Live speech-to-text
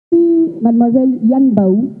mademoiselle Yann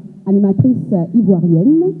Baou, animatrice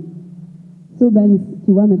ivoirienne. Ben,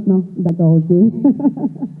 tu vois maintenant, d'accord, ok.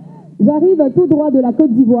 J'arrive tout droit de la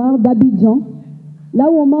Côte d'Ivoire, d'Abidjan,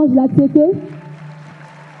 là où on mange la tchéké,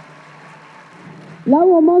 là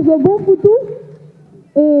où on mange le bon foutou.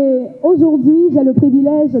 Et aujourd'hui, j'ai le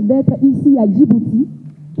privilège d'être ici à Djibouti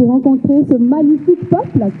pour rencontrer ce magnifique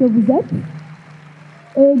peuple que vous êtes.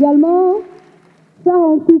 Et également faire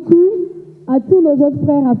un coucou à tous nos autres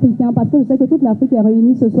frères africains, parce que je sais que toute l'Afrique est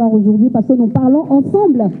réunie ce soir aujourd'hui, parce que nous parlons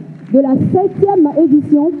ensemble de la 7e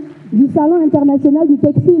édition du Salon international du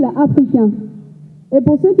textile africain. Et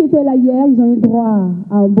pour ceux qui étaient là hier, ils ont eu droit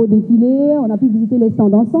à un beau défilé, on a pu visiter les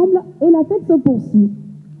stands ensemble, et la fête se poursuit.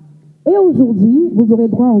 Et aujourd'hui, vous aurez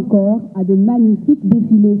droit encore à de magnifiques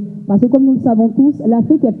défilés, parce que comme nous le savons tous,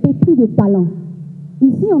 l'Afrique est pétrie de talents.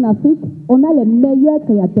 Ici en Afrique, on a les meilleurs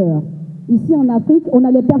créateurs. Ici en Afrique, on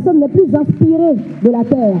a les personnes les plus inspirées de la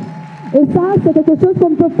Terre. Et ça, c'est quelque chose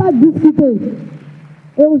qu'on ne peut pas discuter.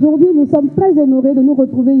 Et aujourd'hui, nous sommes très honorés de nous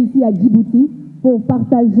retrouver ici à Djibouti pour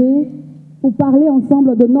partager, pour parler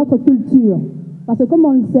ensemble de notre culture. Parce que comme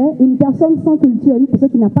on le sait, une personne sans culture est une personne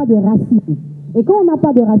qui n'a pas de racines. Et quand on n'a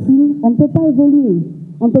pas de racines, on ne peut pas évoluer,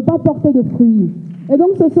 on ne peut pas porter de fruits. Et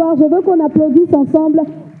donc ce soir, je veux qu'on applaudisse ensemble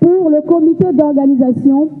pour le comité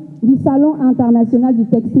d'organisation du Salon international du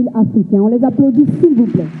textile africain. On les applaudit s'il vous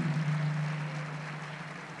plaît.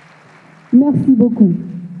 Merci beaucoup.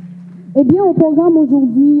 Eh bien, au programme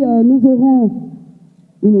aujourd'hui, nous aurons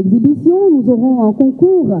une exhibition, nous aurons un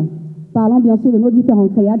concours parlant bien sûr de nos différents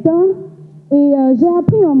créateurs. Et j'ai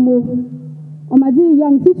appris un mot. On m'a dit,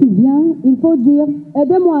 Yann, si tu viens, il faut dire,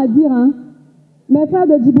 aidez-moi à dire, hein, mes frères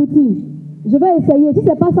de Djibouti, je vais essayer. Si ce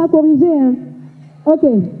n'est pas ça, corriger. Hein. Ok.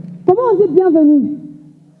 Comment on dit bienvenue?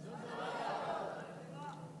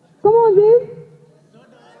 Comment on dit?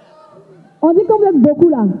 On dit comme vous êtes beaucoup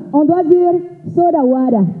là. On doit dire soda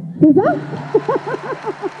wada. C'est ça?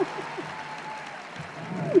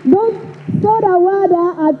 Donc, soda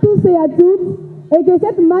wada à tous et à toutes. Et que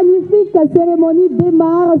cette magnifique cérémonie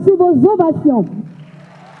démarre sous vos ovations.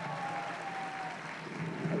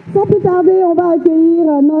 Sans plus tarder, on va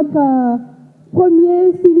accueillir notre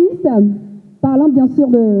premier styliste, parlant bien sûr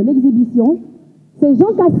de l'exhibition. C'est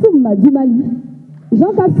Jean Kassoum du Mali.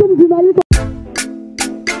 Jean Kassoum du Mali.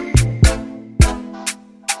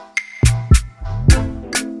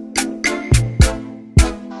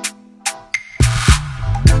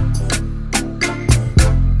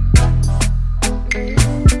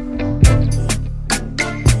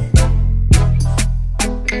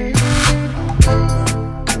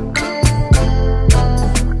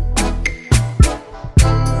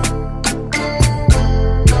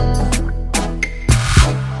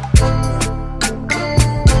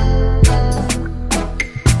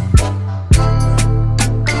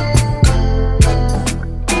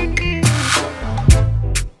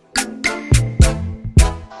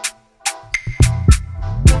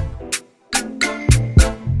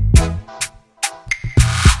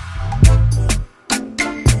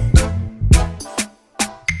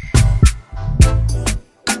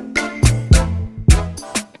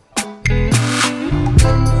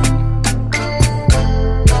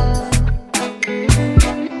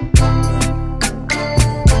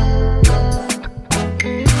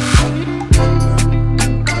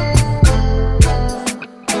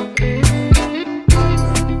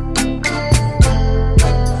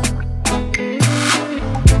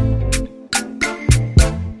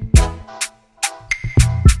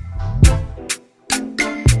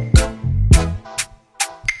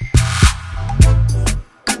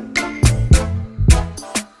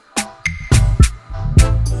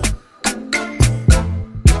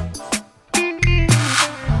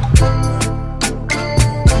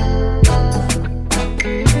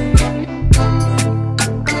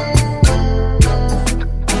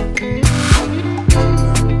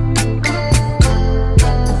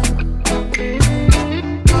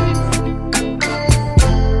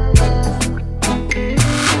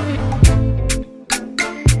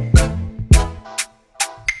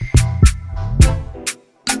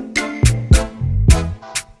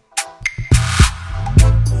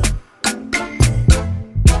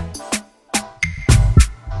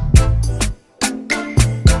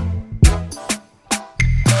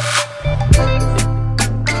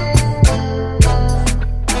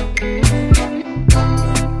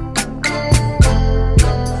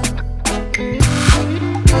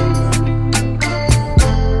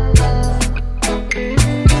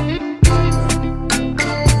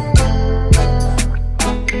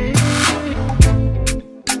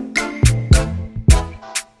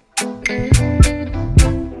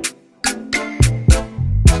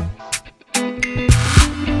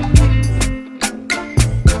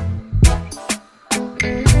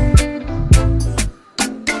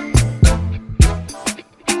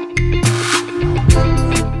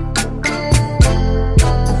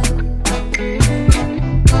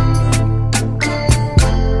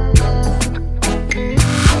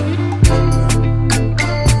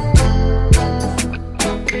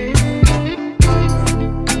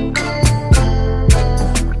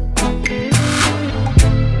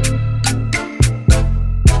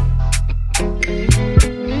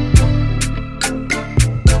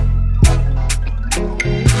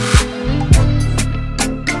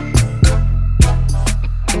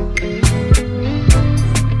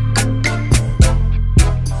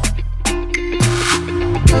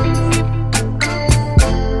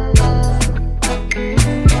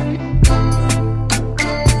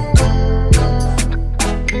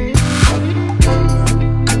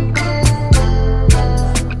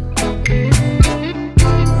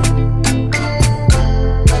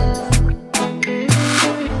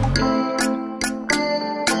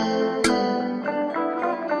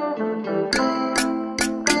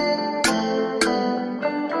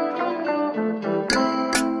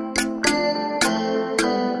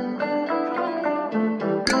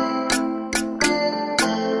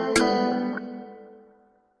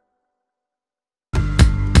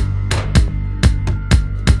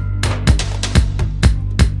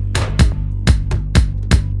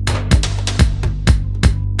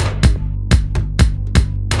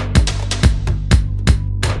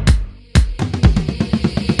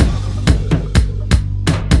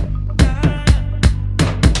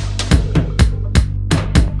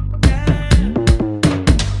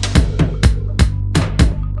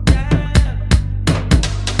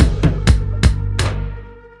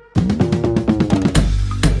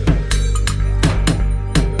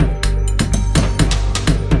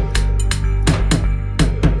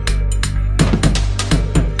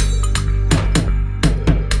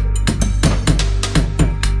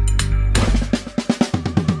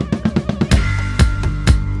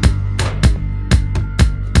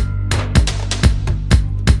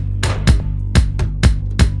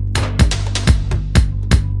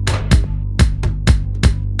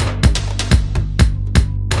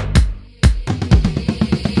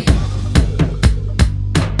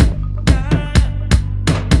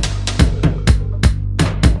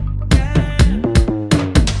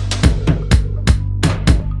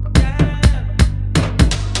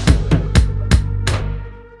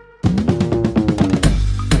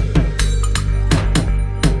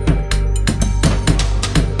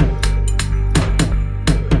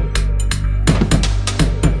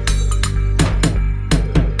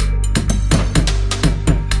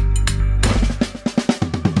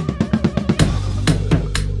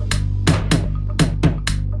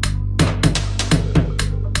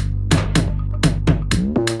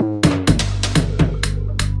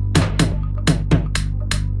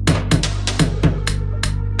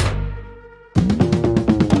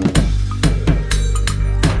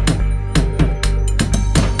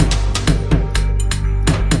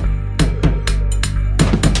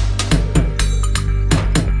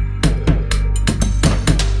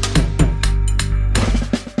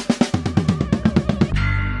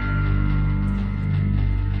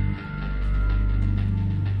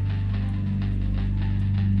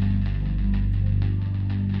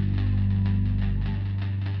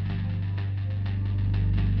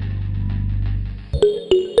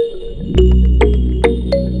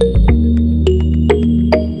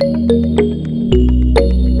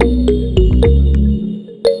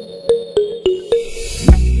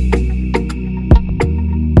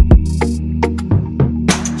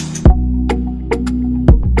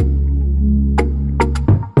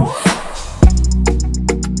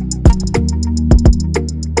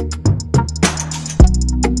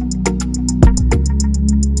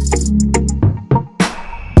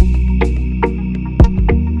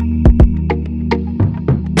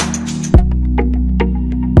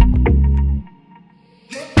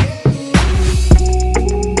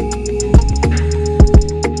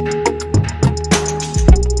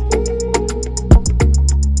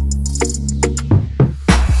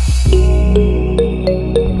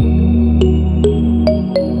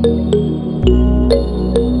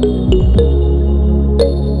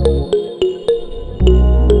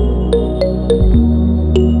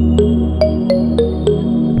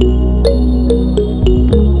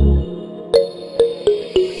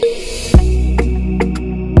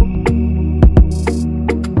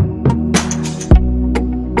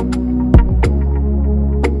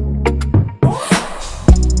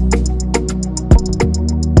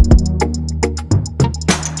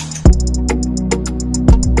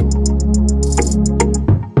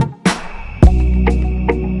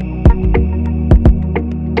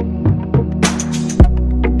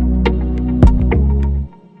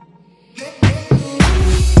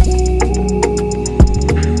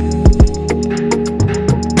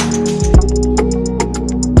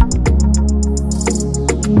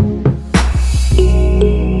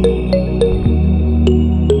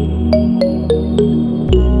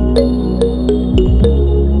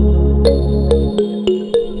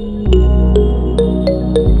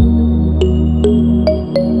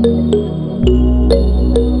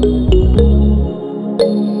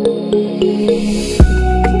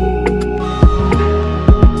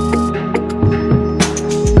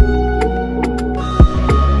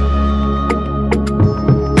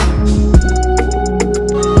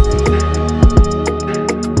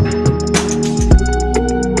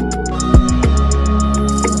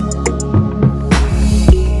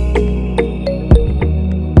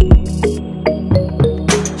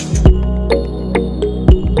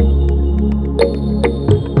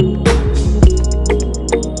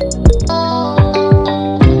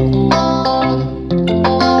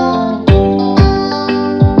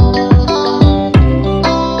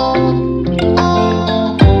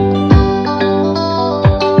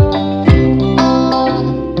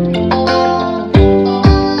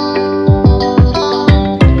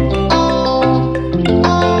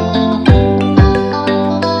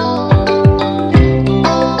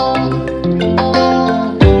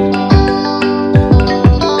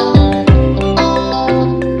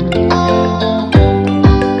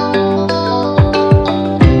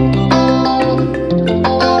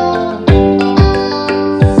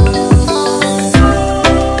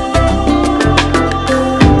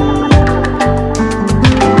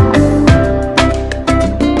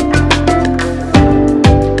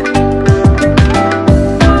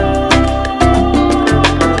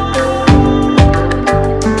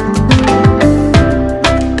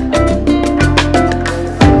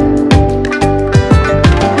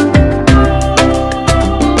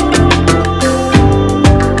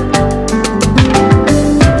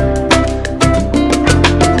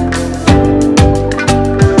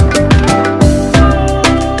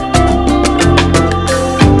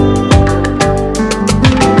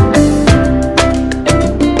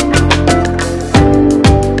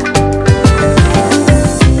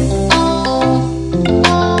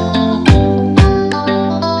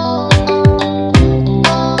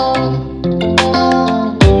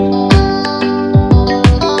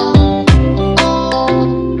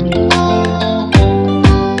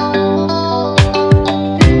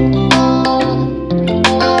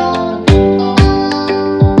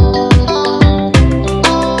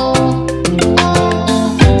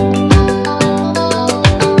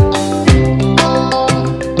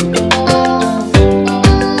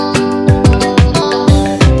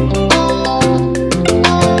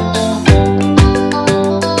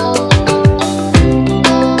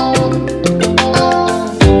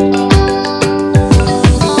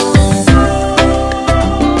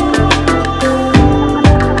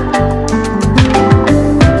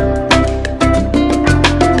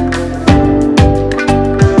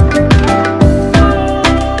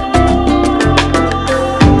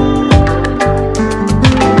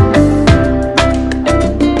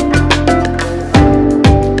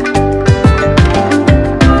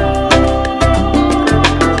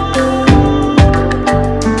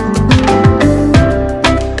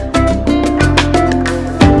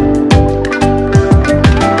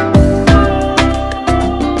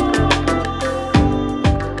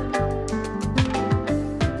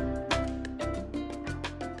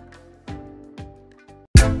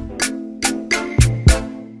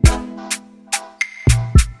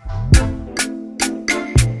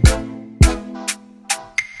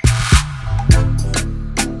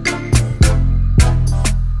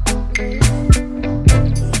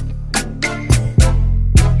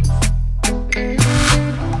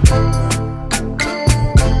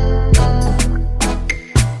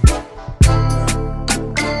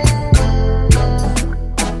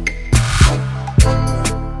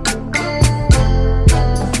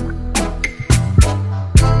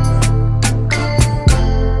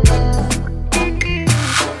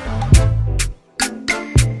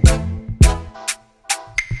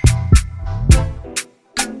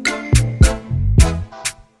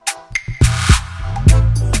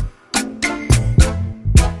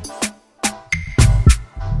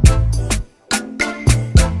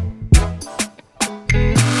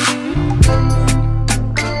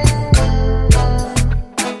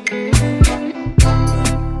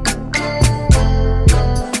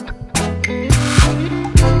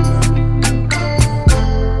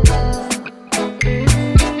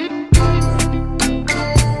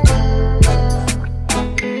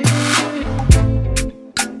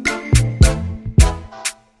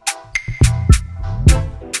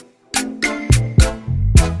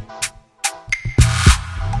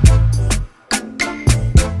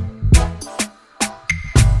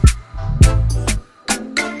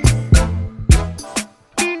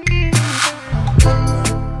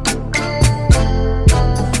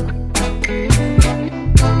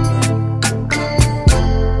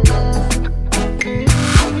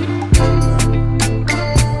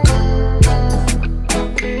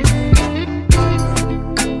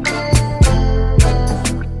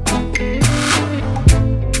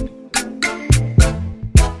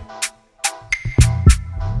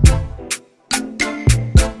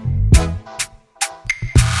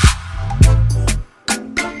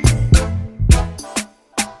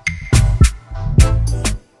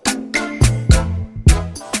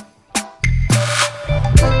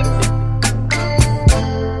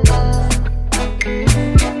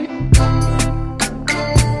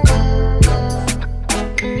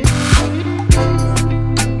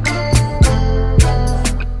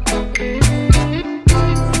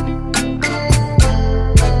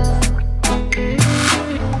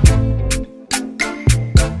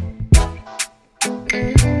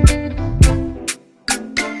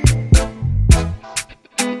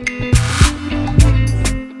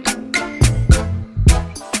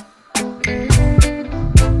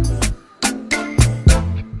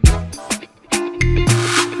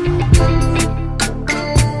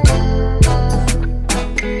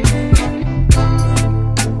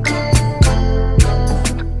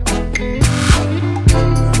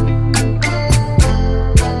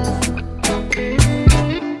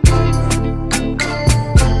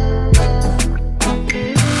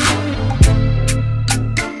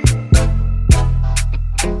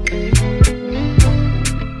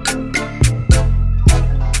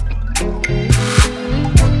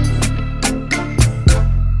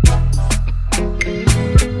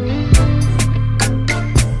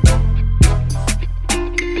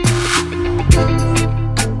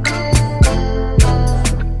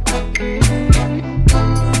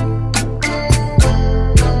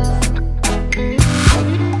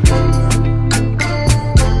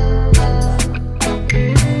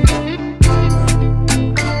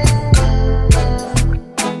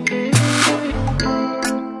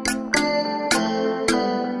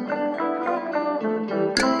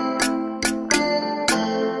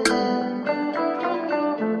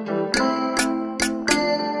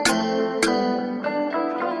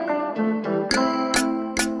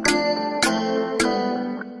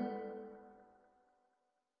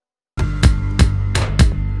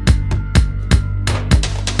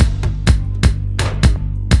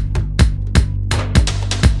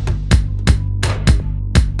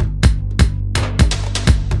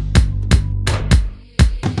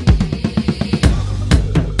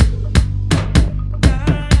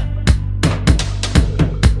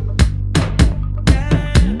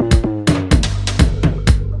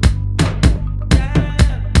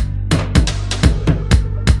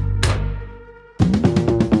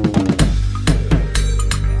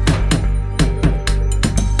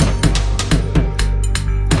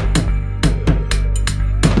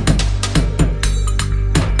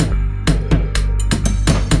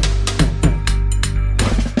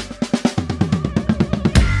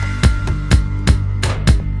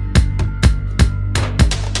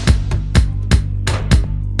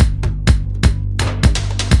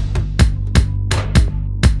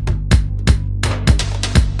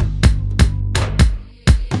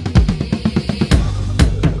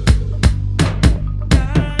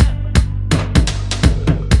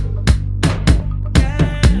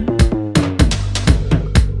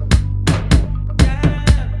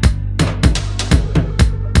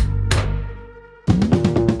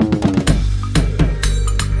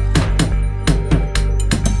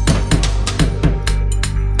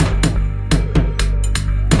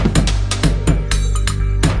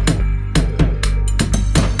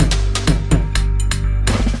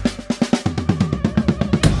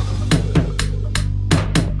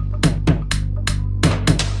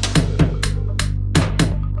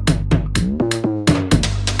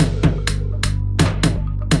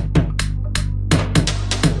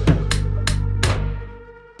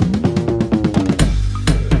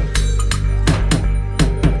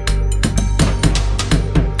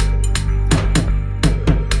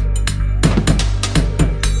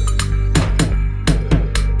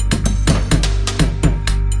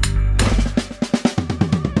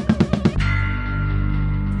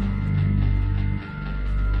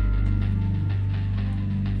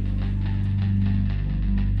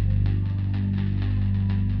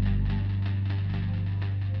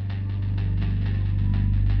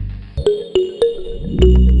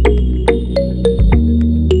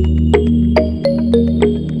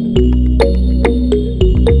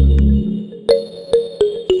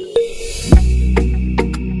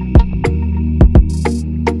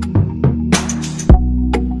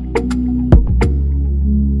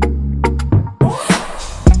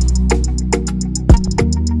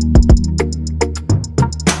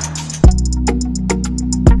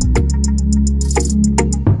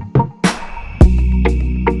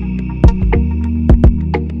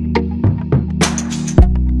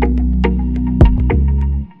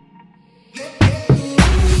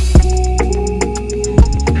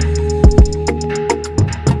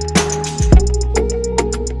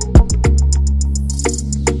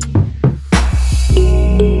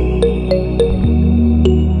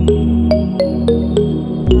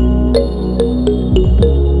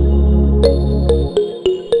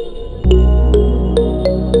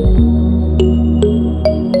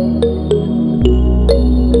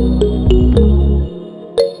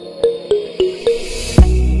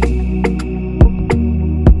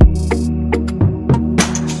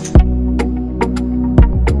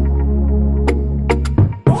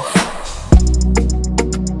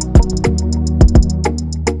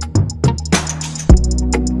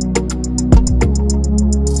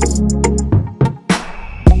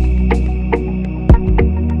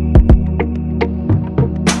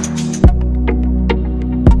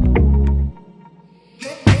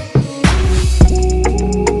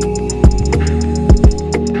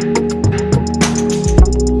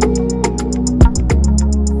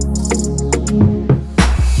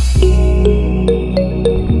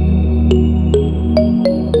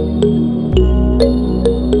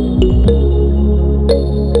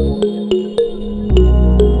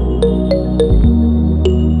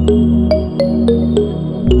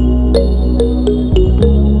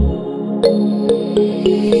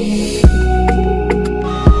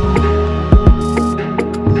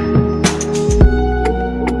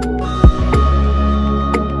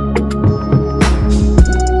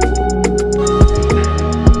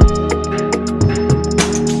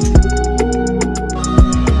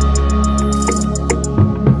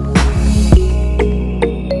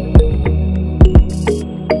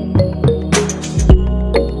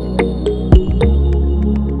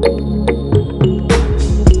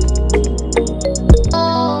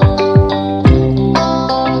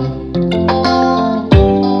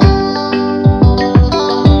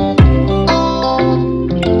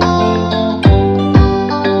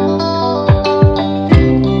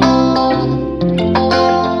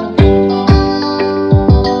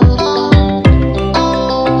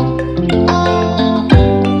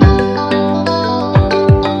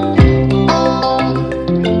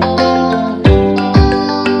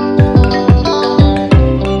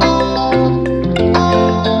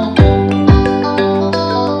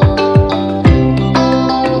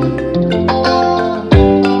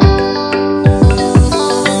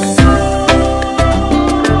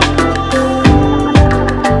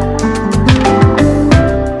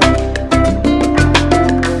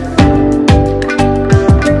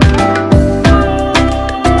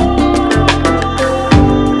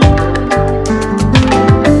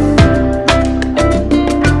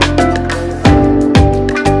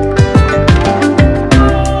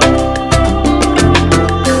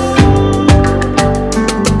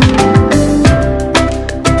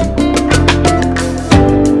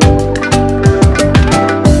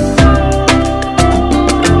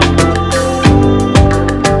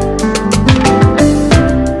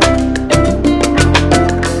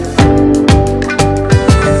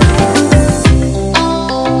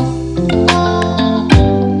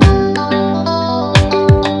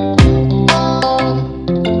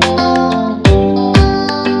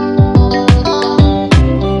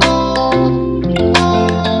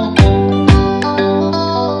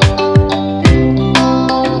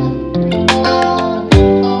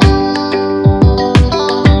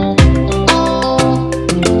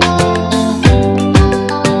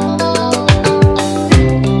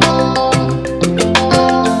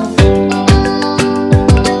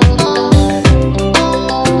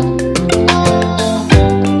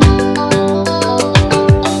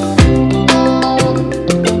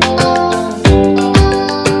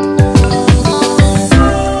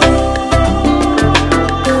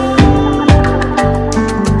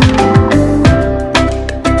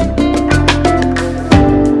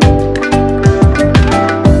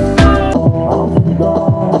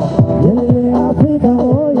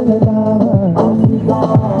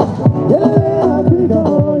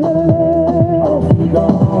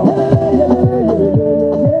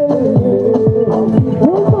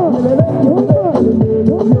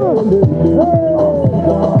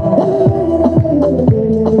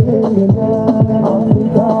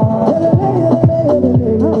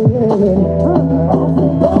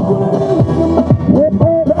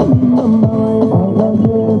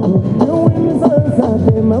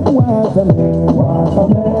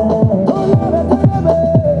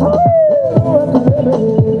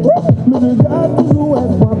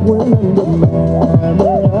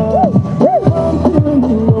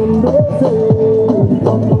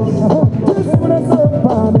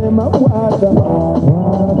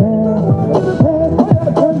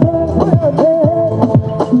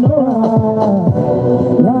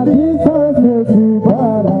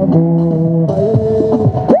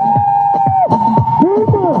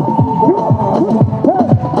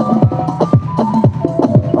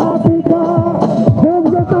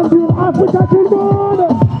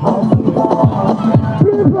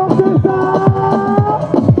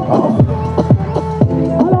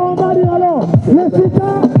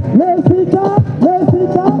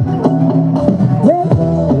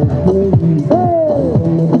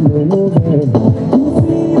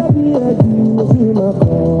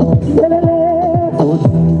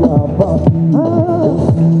 Odia papi,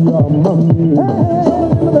 odia mami.